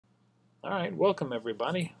Alright, welcome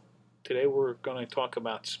everybody. Today we're going to talk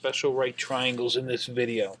about special right triangles in this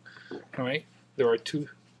video. Alright, there are two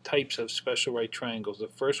types of special right triangles. The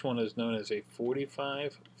first one is known as a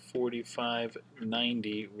 45, 45,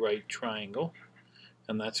 90 right triangle,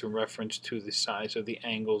 and that's in reference to the size of the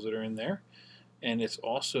angles that are in there. And it's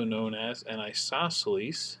also known as an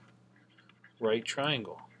isosceles right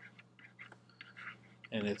triangle.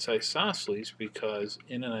 And it's isosceles because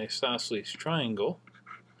in an isosceles triangle,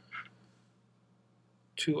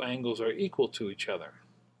 two angles are equal to each other.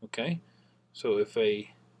 Okay, so if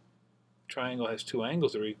a triangle has two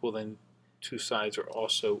angles that are equal, then two sides are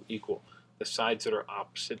also equal. The sides that are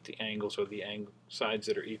opposite the angles are the sides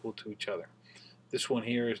that are equal to each other. This one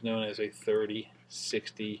here is known as a 30,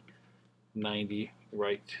 60, 90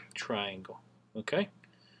 right triangle. Okay,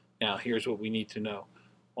 now here's what we need to know.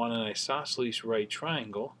 On an isosceles right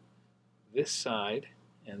triangle, this side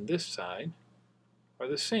and this side are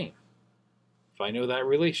the same. If I know that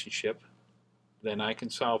relationship, then I can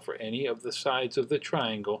solve for any of the sides of the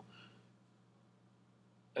triangle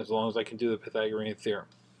as long as I can do the Pythagorean theorem.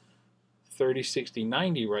 30, 60,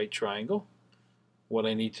 90 right triangle, what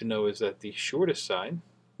I need to know is that the shortest side,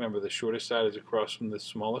 remember the shortest side is across from the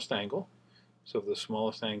smallest angle, so if the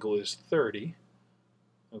smallest angle is 30,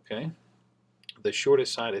 okay, the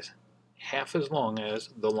shortest side is half as long as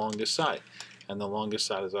the longest side, and the longest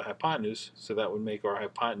side is a hypotenuse, so that would make our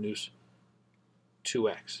hypotenuse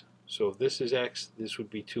 2x. So if this is x, this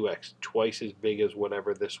would be 2x, twice as big as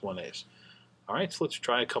whatever this one is. Alright, so let's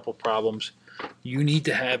try a couple problems. You need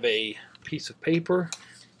to have a piece of paper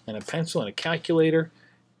and a pencil and a calculator.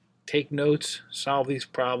 Take notes, solve these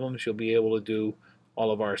problems. You'll be able to do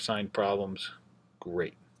all of our assigned problems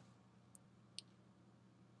great.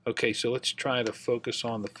 Okay, so let's try to focus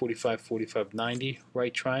on the 45, 45, 90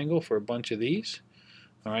 right triangle for a bunch of these.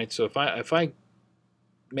 Alright, so if I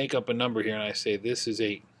make up a number here and I say this is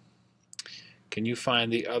 8, can you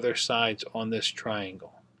find the other sides on this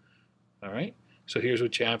triangle? Alright, so here's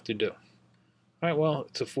what you have to do. Alright, well,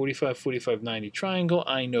 it's a 45, 45, 90 triangle.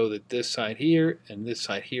 I know that this side here and this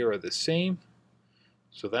side here are the same.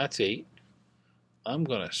 So that's 8. I'm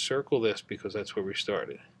going to circle this because that's where we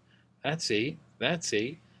started. That's 8. That's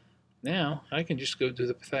 8. Now, I can just go do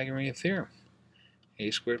the Pythagorean theorem. A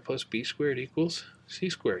squared plus b squared equals c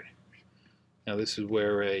squared. Now, this is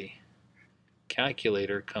where a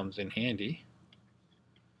calculator comes in handy.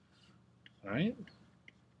 Alright,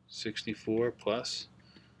 64 plus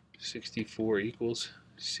 64 equals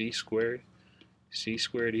c squared. C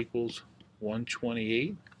squared equals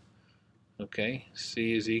 128. Okay,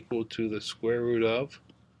 c is equal to the square root of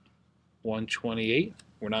 128.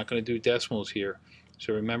 We're not going to do decimals here.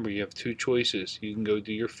 So remember, you have two choices. You can go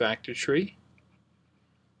do your factor tree.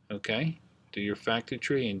 Okay, do your factor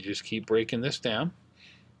tree and just keep breaking this down.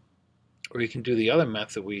 Or you can do the other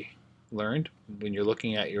method we learned when you're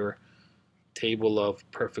looking at your table of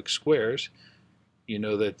perfect squares. You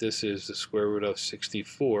know that this is the square root of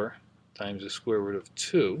 64 times the square root of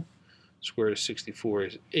 2. Square root of 64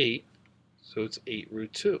 is 8, so it's 8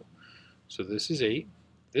 root 2. So this is 8,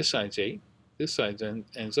 this side's 8, this side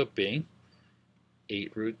ends up being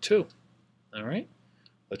 8 root 2. Alright,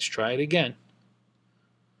 let's try it again.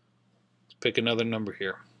 Let's pick another number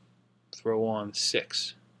here. Throw on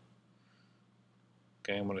 6.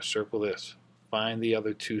 Okay, I'm going to circle this. Find the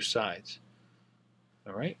other two sides.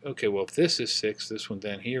 Alright, okay, well if this is 6, this one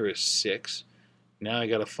down here is 6. Now I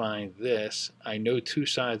got to find this. I know two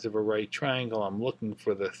sides of a right triangle. I'm looking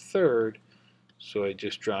for the third, so I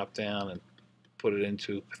just drop down and put it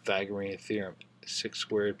into Pythagorean theorem. 6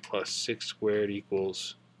 squared plus 6 squared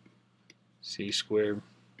equals c squared.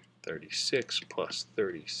 36 plus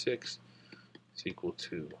 36 is equal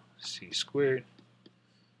to c squared.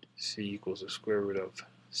 C equals the square root of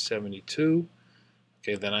 72.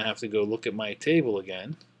 Okay, then I have to go look at my table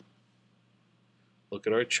again. Look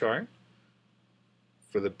at our chart.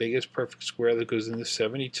 For the biggest perfect square that goes into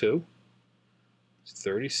 72, it's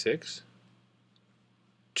 36.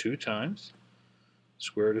 2 times.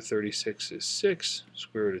 Square root of 36 is 6.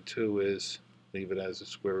 Square root of 2 is, leave it as the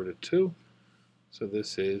square root of 2. So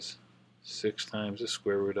this is 6 times the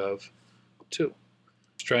square root of 2.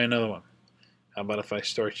 Let's try another one. How about if I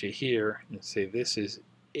start you here and say this is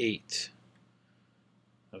 8?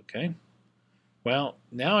 Okay. Well,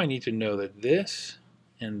 now I need to know that this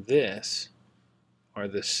and this are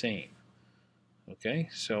the same. Okay,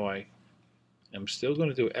 so I am still going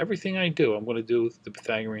to do everything I do. I'm going to do the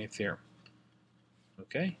Pythagorean theorem.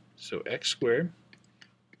 Okay, so x squared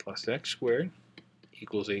plus x squared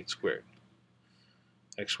equals 8 squared.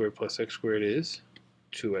 X squared plus x squared is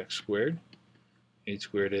 2x squared. 8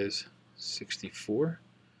 squared is 64.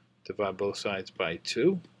 Divide both sides by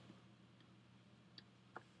 2.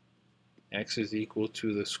 X is equal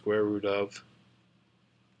to the square root of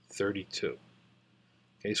 32.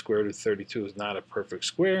 Okay, square root of 32 is not a perfect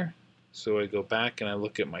square, so I go back and I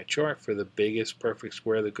look at my chart for the biggest perfect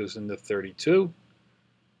square that goes into 32,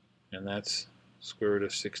 and that's square root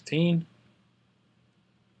of 16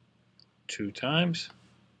 2 times.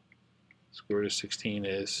 Square root of 16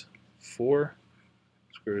 is 4.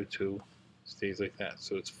 Square root of 2 stays like that,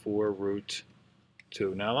 so it's 4 root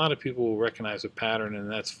 2. Now a lot of people will recognize a pattern,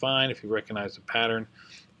 and that's fine if you recognize a pattern,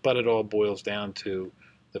 but it all boils down to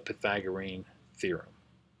the Pythagorean theorem.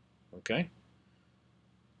 Okay?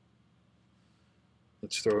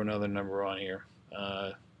 Let's throw another number on here.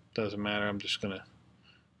 Doesn't matter, I'm just going to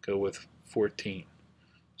go with 14.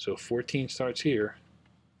 So 14 starts here.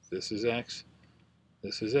 This is x.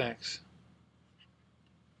 This is x.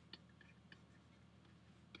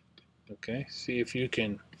 Okay, see if you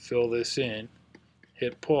can fill this in.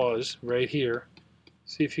 Hit pause right here.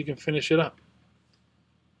 See if you can finish it up.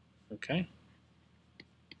 Okay?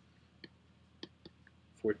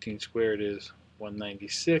 14 squared is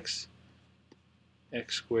 196.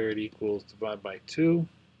 X squared equals, divide by 2,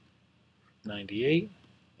 98.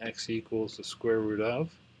 X equals the square root of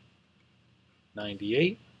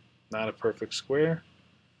 98. Not a perfect square.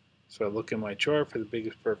 So I look at my chart for the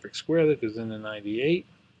biggest perfect square that goes into 98.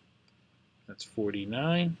 That's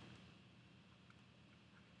 49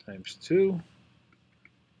 times 2.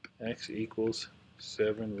 X equals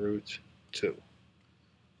 7 root 2.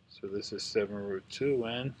 So this is 7 root 2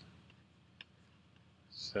 and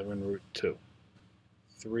 7 root 2.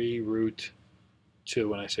 3 root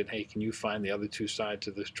 2. And I said, hey, can you find the other two sides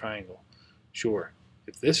of this triangle? Sure.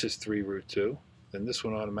 If this is 3 root 2, then this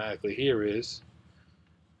one automatically here is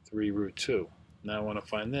 3 root 2. Now I want to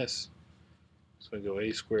find this. So I go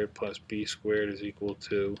a squared plus b squared is equal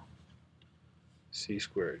to c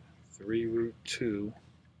squared. 3 root 2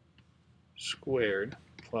 squared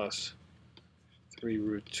plus 3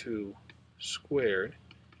 root 2 squared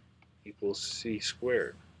equals c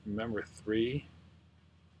squared. Remember, 3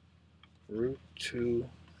 root 2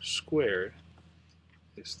 squared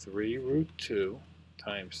is 3 root 2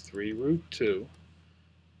 times 3 root 2.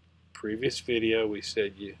 Previous video we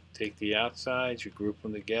said you take the outsides, you group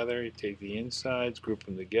them together, you take the insides, group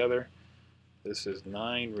them together. This is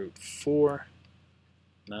 9 root 4,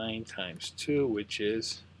 9 times 2, which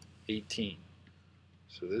is 18.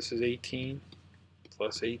 So this is 18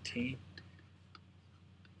 plus 18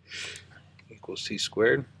 equals c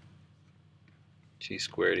squared. C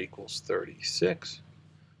squared equals 36.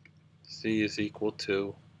 C is equal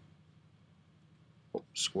to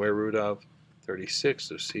square root of 36,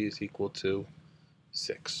 so C is equal to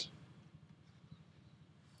 6.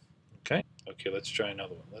 Okay, let's try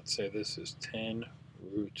another one. Let's say this is 10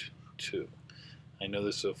 root 2. I know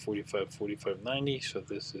this is a 45, 45, 90, so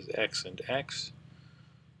this is x and x.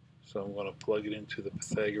 So I'm going to plug it into the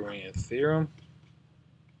Pythagorean theorem.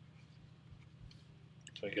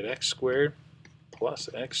 So I get x squared plus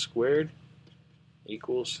x squared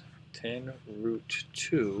equals 10 root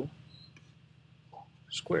 2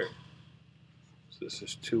 squared. So this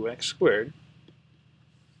is 2x squared.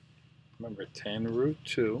 Remember, 10 root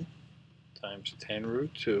 2 times 10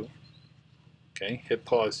 root 2. Okay, hit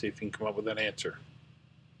pause, see if you can come up with an answer.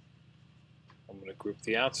 I'm going to group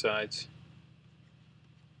the outsides,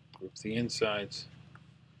 group the insides,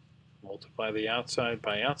 multiply the outside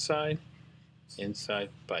by outside, inside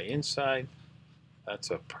by inside. That's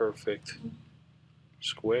a perfect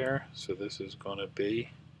square, so this is going to be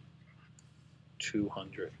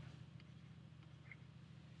 200.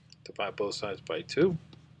 Divide both sides by 2.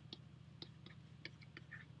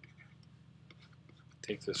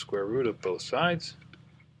 Take the square root of both sides.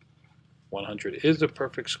 100 is a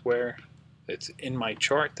perfect square. It's in my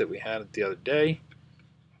chart that we had the other day.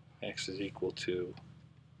 X is equal to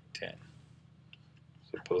 10.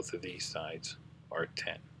 So both of these sides are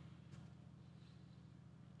 10.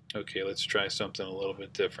 Okay, let's try something a little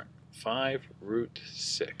bit different. 5 root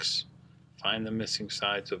 6. Find the missing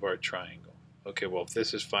sides of our triangle. Okay, well, if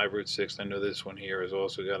this is 5 root 6, I know this one here has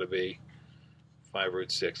also got to be 5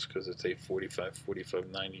 root 6 because it's a 45,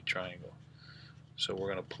 45, 90 triangle. So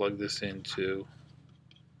we're going to plug this into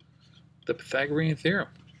the Pythagorean theorem.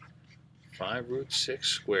 5 root 6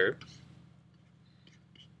 squared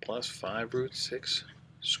plus 5 root 6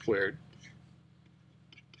 squared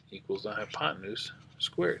equals the hypotenuse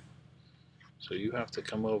squared. So you have to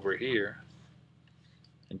come over here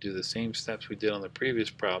and do the same steps we did on the previous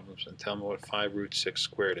problems and tell me what 5 root 6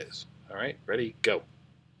 squared is. Alright, ready? Go.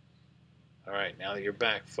 Alright, now that you're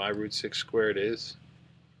back, 5 root 6 squared is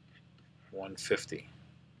 150.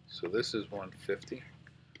 So this is 150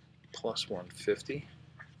 plus 150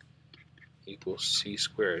 equals c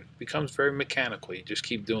squared. It becomes very mechanical. You just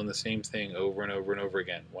keep doing the same thing over and over and over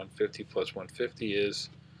again. 150 plus 150 is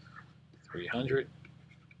 300.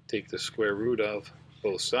 Take the square root of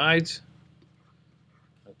both sides.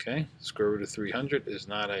 Okay, square root of 300 is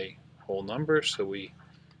not a whole number, so we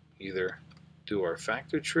either do our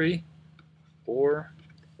factor tree or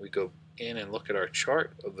we go in and look at our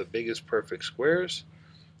chart of the biggest perfect squares.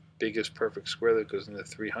 Biggest perfect square that goes into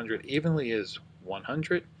 300 evenly is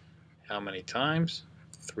 100. How many times?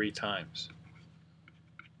 3 times.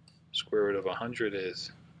 Square root of 100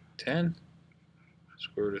 is 10.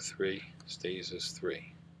 Square root of 3 stays as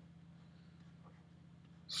 3.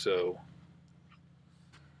 So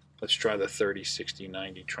let's try the 30, 60,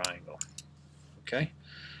 90 triangle. Okay?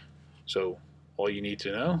 So all you need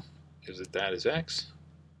to know is that that is x.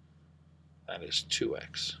 That is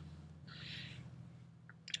 2x.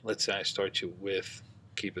 Let's say I start you with,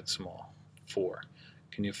 keep it small, 4.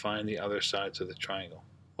 Can you find the other sides of the triangle?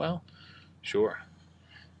 Well, sure.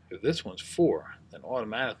 If this one's 4, then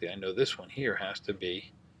automatically I know this one here has to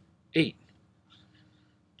be 8.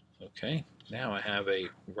 Okay, now I have a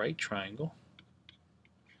right triangle.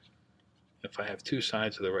 If I have 2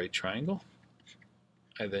 sides of the right triangle,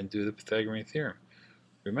 I then do the Pythagorean theorem.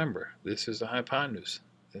 Remember, this is the hypotenuse.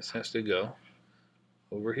 This has to go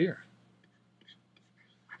over here.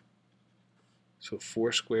 So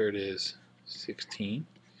 4 squared is 16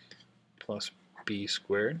 plus b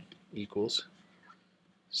squared equals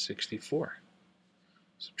 64.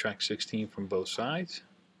 Subtract 16 from both sides.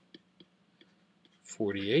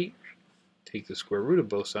 48. Take the square root of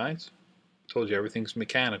both sides. Told you everything's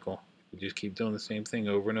mechanical. You just keep doing the same thing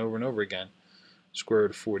over and over and over again. Square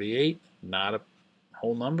root of 48, not a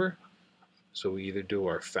whole number. So we either do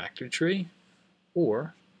our factor tree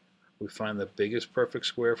or we find the biggest perfect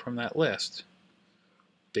square from that list.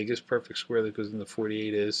 Biggest perfect square that goes into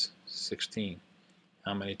 48 is 16.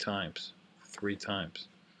 How many times? 3 times.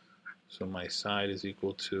 So my side is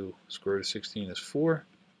equal to square root of 16 is 4.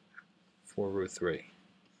 4 root 3.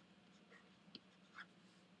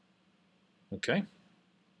 Okay?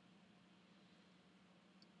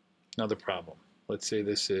 Another problem. Let's say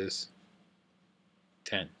this is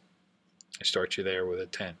 10. I start you there with a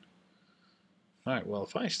 10. Alright, well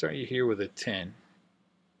if I start you here with a 10,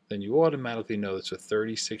 then you automatically know it's a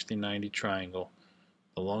 30, 60, 90 triangle.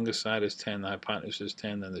 The longest side is 10, the hypotenuse is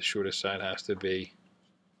 10, then the shortest side has to be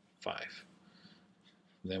 5.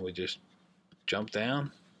 And then we just jump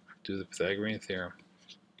down, do the Pythagorean theorem.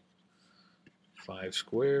 5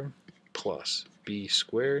 squared plus b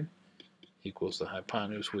squared equals the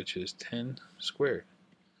hypotenuse, which is 10 squared.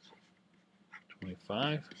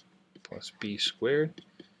 25 plus b squared.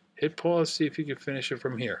 Hit pause, see if you can finish it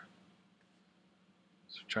from here.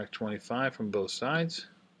 Subtract 25 from both sides.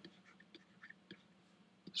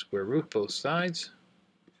 Square root both sides.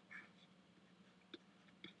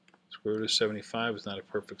 Square root of 75 is not a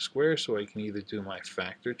perfect square, so I can either do my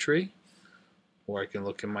factor tree or I can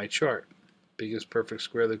look at my chart. Biggest perfect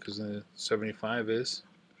square that goes into 75 is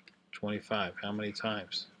 25. How many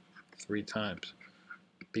times? 3 times.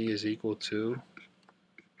 B is equal to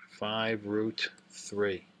 5 root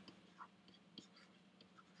 3.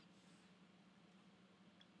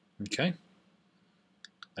 Okay?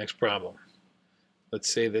 Next problem.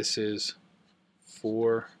 Let's say this is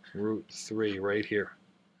 4 root 3 right here.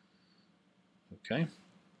 Okay?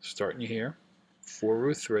 Starting here. 4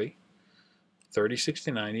 root 3. 30,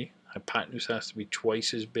 60, 90. Hypotenuse has to be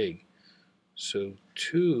twice as big. So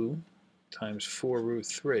 2 times 4 root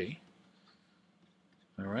 3.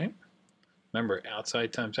 Alright? Remember,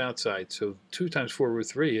 outside times outside. So 2 times 4 root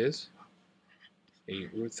 3 is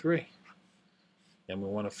 8 root 3. And we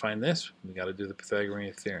want to find this. We got to do the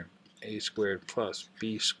Pythagorean theorem. A squared plus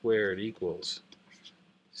b squared equals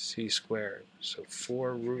c squared. So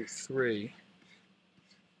 4 root 3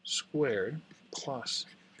 squared plus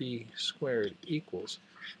b squared equals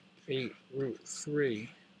 8 root 3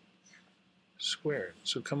 squared.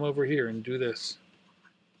 So come over here and do this.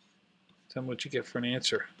 Tell me what you get for an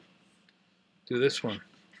answer. Do this one.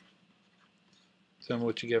 Tell me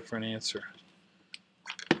what you get for an answer.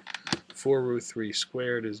 4 root 3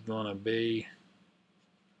 squared is going to be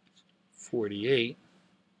 48,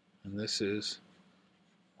 and this is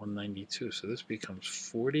 192. So this becomes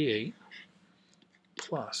 48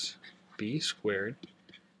 plus b squared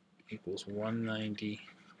equals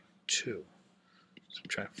 192.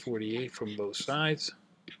 Subtract 48 from both sides.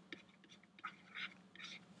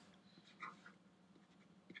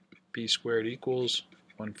 B squared equals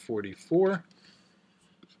 144.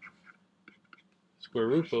 Square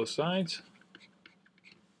root both sides.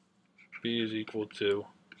 b is equal to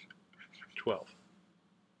 12.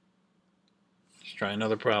 Let's try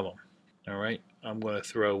another problem. All right, I'm going to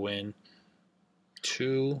throw in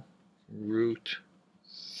 2 root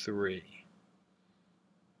 3.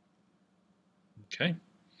 Okay,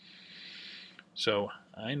 so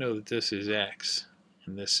I know that this is x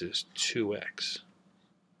and this is 2x.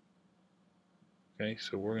 Okay,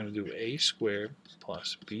 so we're going to do a squared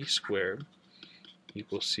plus b squared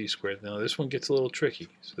equals c squared. Now this one gets a little tricky,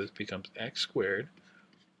 so this becomes x squared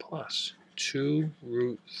plus 2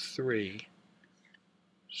 root 3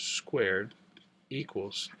 squared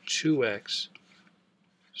equals 2x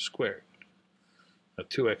squared. Now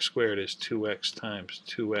 2x squared is 2x times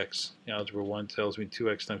 2x. Algebra 1 tells me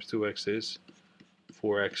 2x times 2x is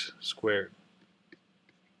 4x squared.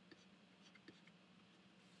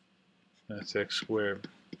 That's x squared.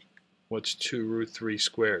 What's 2 root 3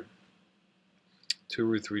 squared? 2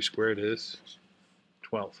 root 3 squared is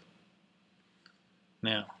 12.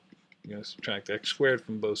 Now, you're going to subtract x squared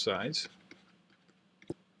from both sides.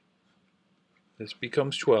 This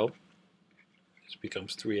becomes 12. This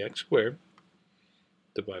becomes 3x squared.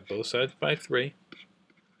 Divide both sides by 3.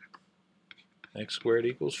 X squared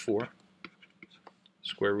equals 4.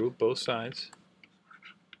 Square root both sides.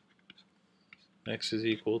 X is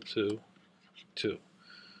equal to 2.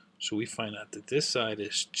 So we find out that this side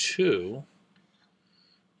is 2,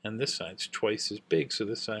 and this side's twice as big, so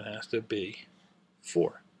this side has to be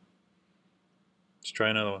 4. Let's try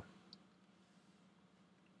another one.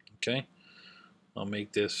 Okay, I'll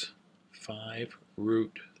make this 5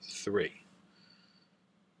 root 3.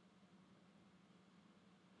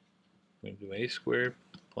 We're going to do a squared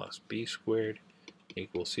plus b squared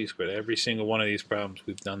equals c squared. Every single one of these problems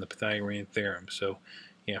we've done the Pythagorean theorem, so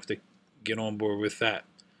you have to get on board with that.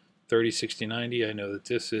 30, 60, 90, I know that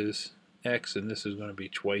this is x and this is going to be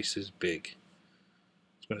twice as big.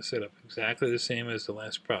 It's going to set up exactly the same as the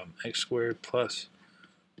last problem. X squared plus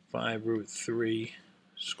 5 root 3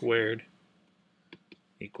 squared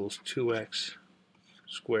equals 2x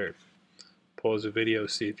squared. Pause the video,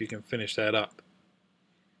 see if you can finish that up.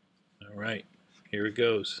 Alright, here it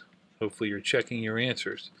goes. Hopefully you're checking your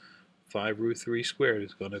answers. 5 root 3 squared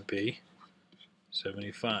is going to be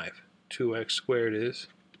 75. 2x squared is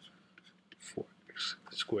 4x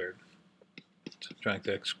squared. Subtract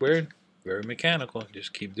x squared, very mechanical,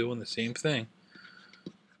 just keep doing the same thing.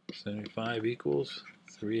 75 equals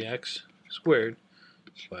 3x squared.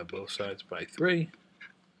 Divide both sides by 3.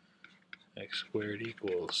 X squared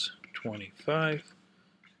equals 25.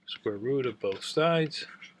 Square root of both sides.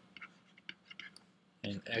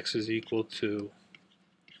 And x is equal to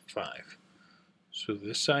 5. So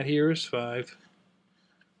this side here is 5.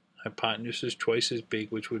 Hypotenuse is twice as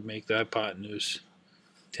big, which would make the hypotenuse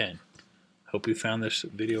 10. Hope you found this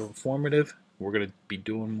video informative. We're going to be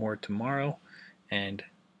doing more tomorrow, and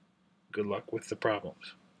good luck with the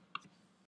problems.